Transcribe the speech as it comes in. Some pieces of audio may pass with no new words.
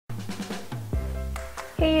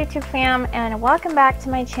Hey YouTube fam, and welcome back to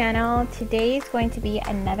my channel. Today is going to be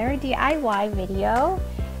another DIY video,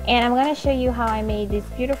 and I'm going to show you how I made these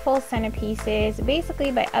beautiful centerpieces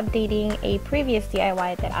basically by updating a previous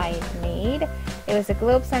DIY that I made. It was a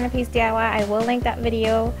globe centerpiece DIY. I will link that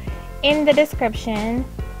video in the description,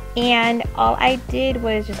 and all I did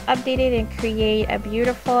was just update it and create a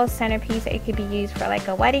beautiful centerpiece that it could be used for like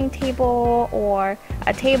a wedding table or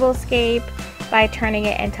a tablescape by turning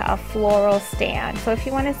it into a floral stand. So if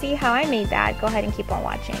you want to see how I made that, go ahead and keep on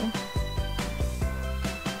watching.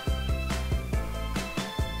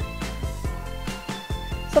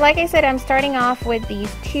 So like I said, I'm starting off with these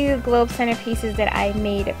two globe centerpieces that I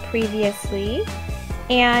made previously.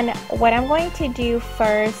 And what I'm going to do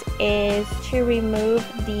first is to remove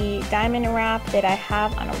the diamond wrap that I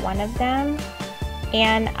have on one of them.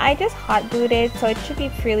 And I just hot glued it, so it should be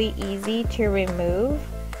really easy to remove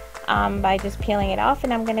by just peeling it off.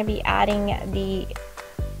 And I'm going to be adding the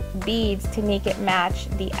beads to make it match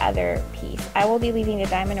the other piece. I will be leaving the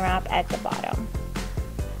diamond wrap at the bottom.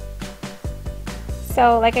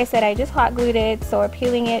 So like I said, I just hot glued it, so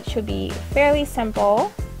peeling it should be fairly simple.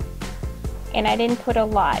 And I didn't put a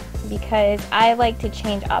lot because I like to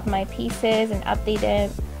change up my pieces and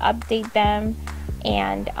update them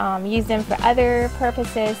and use them for other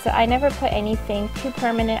purposes. So I never put anything too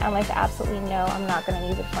permanent unless I absolutely know I'm not going to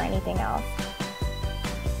use it for anything else.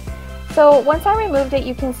 So once I removed it,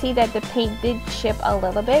 you can see that the paint did chip a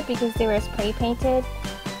little bit because they were spray painted.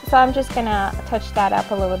 So I'm just going to touch that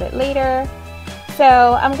up a little bit later.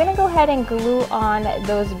 So I'm going to go ahead and glue on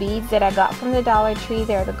those beads that I got from the Dollar Tree.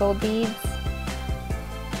 They're the gold beads.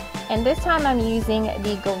 And this time I'm using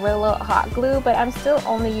the Gorilla hot glue, but I'm still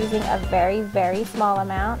only using a very small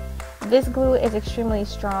amount. This glue is extremely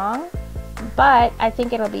strong, but I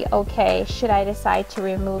think it'll be okay should I decide to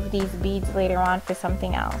remove these beads later on for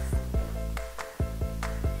something else.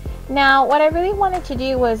 Now what I really wanted to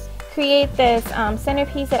do was create this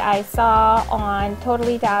centerpiece that I saw on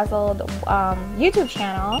Totally Dazzled YouTube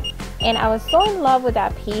channel, and I was so in love with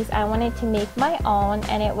that piece I wanted to make my own,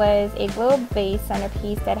 and it was a globe vase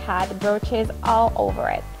centerpiece that had brooches all over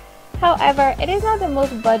it. However, it is not the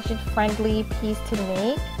most budget friendly piece to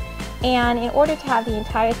make, and in order to have the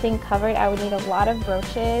entire thing covered I would need a lot of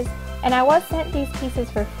brooches, and I was sent these pieces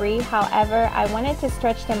for free. However, I wanted to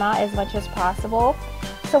stretch them out as much as possible.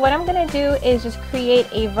 So what I'm going to do is just create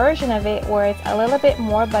a version of it where it's a little bit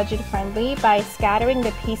more budget friendly by scattering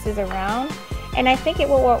the pieces around. And I think it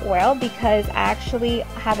will work well because I actually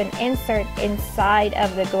have an insert inside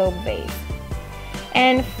of the globe vase.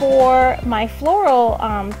 And for my floral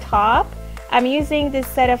top, I'm using this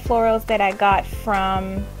set of florals that I got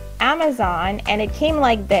from Amazon, and it came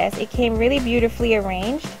like this. It came really beautifully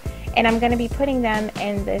arranged. And I'm going to be putting them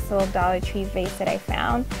in this little Dollar Tree vase that I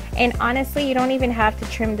found. And honestly, you don't even have to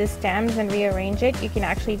trim the stems and rearrange it. You can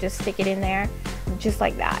actually just stick it in there just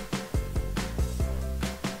like that.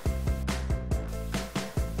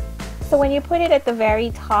 So when you put it at the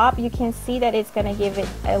very top, you can see that it's going to give it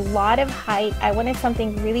a lot of height. I wanted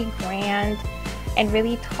something really grand and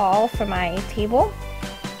really tall for my table.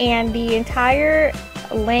 And the entire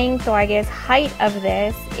length, or I guess height of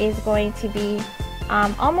this, is going to be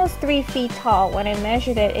almost 3 feet tall. When I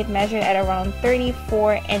measured it, it measured at around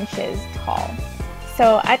 34 inches tall.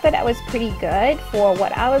 So I thought that was pretty good for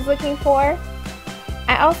what I was looking for.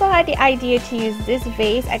 I also had the idea to use this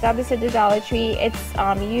vase. I got this at the Dollar Tree. It's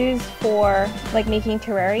used for like making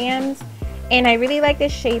terrariums, and I really like the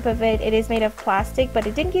shape of it. It is made of plastic, but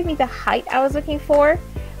it didn't give me the height I was looking for,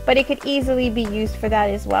 but it could easily be used for that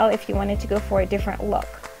as well if you wanted to go for a different look.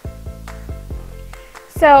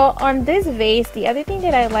 So on this vase, the other thing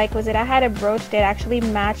that I liked was that I had a brooch that actually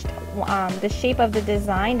matched the shape of the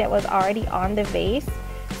design that was already on the vase.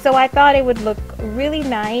 So I thought it would look really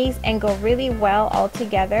nice and go really well all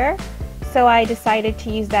together. So I decided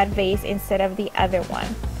to use that vase instead of the other one.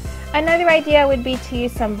 Another idea would be to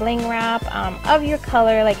use some bling wrap of your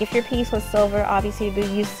color. Like if your piece was silver, obviously you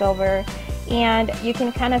would use silver. And you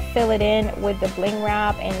can kind of fill it in with the bling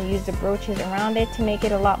wrap and use the brooches around it to make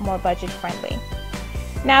it a lot more budget friendly.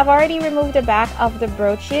 Now I've already removed the back of the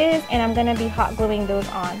brooches, and I'm going to be hot gluing those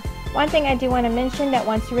on. One thing I do want to mention, that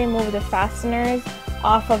once you remove the fasteners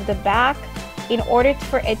off of the back, in order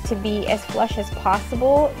for it to be as flush as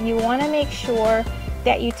possible, you want to make sure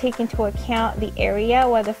that you take into account the area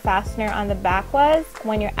where the fastener on the back was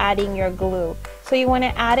when you're adding your glue. So you want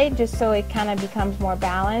to add it just so it kind of becomes more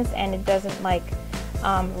balanced and it doesn't like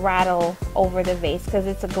rattle over the vase, because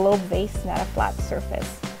it's a globe vase, not a flat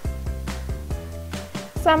surface.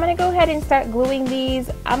 So I'm going to go ahead and start gluing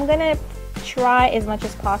these. I'm going to try as much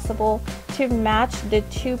as possible to to match the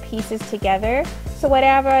two pieces together. So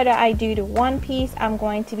whatever I do to one piece, I'm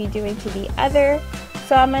going to be doing to the other.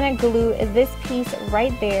 So I'm going to glue this piece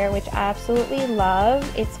right there, which I absolutely love.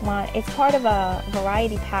 It's part of a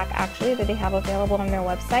variety pack actually that they have available on their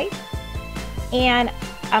website. And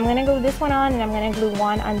I'm going to glue this one on, and I'm going to glue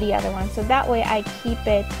one on the other one. So that way I keep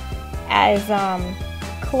it as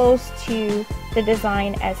close to the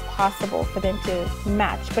design as possible for them to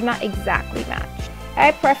match, but not exactly match.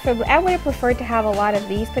 I would have preferred to have a lot of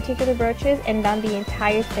these particular brooches and done the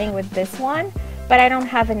entire thing with this one, but I don't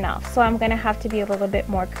have enough. So I'm going to have to be a little bit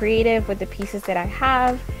more creative with the pieces that I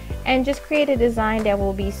have and just create a design that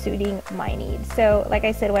will be suiting my needs. So like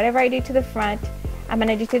I said, whatever I do to the front, I'm going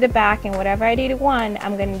to do to the back, and whatever I do to one,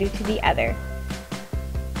 I'm going to do to the other.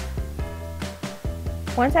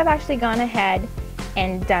 Once I've actually gone ahead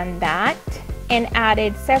and done that and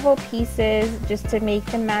added several pieces just to make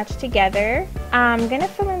them match together, I'm going to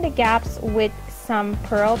fill in the gaps with some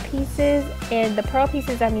pearl pieces, and the pearl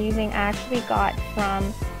pieces I'm using I actually got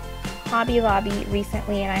from Hobby Lobby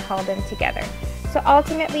recently, and I hauled them together. So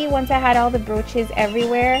ultimately, once I had all the brooches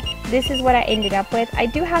everywhere, this is what I ended up with. I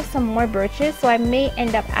do have some more brooches, so I may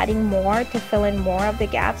end up adding more to fill in more of the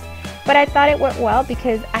gaps, but I thought it worked well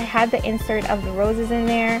because I had the insert of the roses in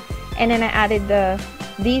there, and then I added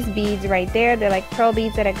these beads right there. They're like pearl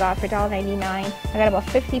beads that I got for $1.99. I got about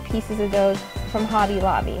 50 pieces of those from Hobby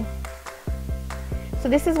Lobby. So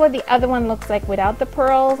this is what the other one looks like without the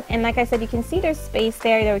pearls, and like I said, you can see there's space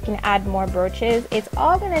there that we can add more brooches. It's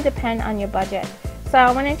all going to depend on your budget. So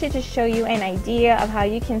I wanted to just show you an idea of how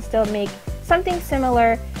you can still make something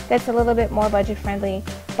similar that's a little bit more budget friendly,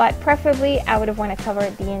 but preferably I would have want to cover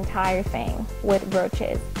the entire thing with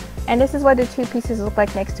brooches. And this is what the two pieces look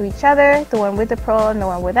like next to each other, the one with the pearl and the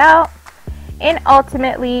one without. And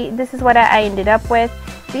ultimately, this is what I ended up with.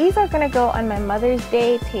 These are going to go on my Mother's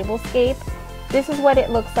Day tablescape. This is what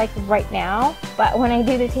it looks like right now, but when I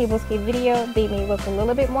do the tablescape video, they may look a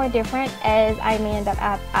little bit more different, as I may end up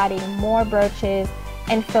adding more brooches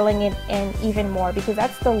and filling it in even more, because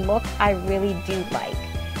that's the look I really do like.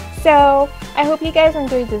 So I hope you guys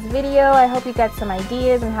enjoyed this video. I hope you got some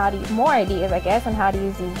ideas on more ideas, I guess, on how to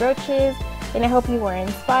use these brooches. And I hope you were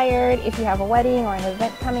inspired, if you have a wedding or an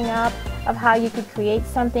event coming up, of how you could create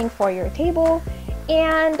something for your table.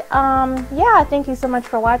 And yeah, thank you so much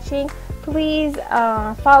for watching. Please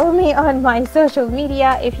follow me on my social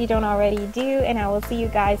media if you don't already do, and I will see you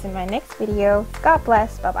guys in my next video. God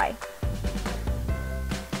bless. Bye bye.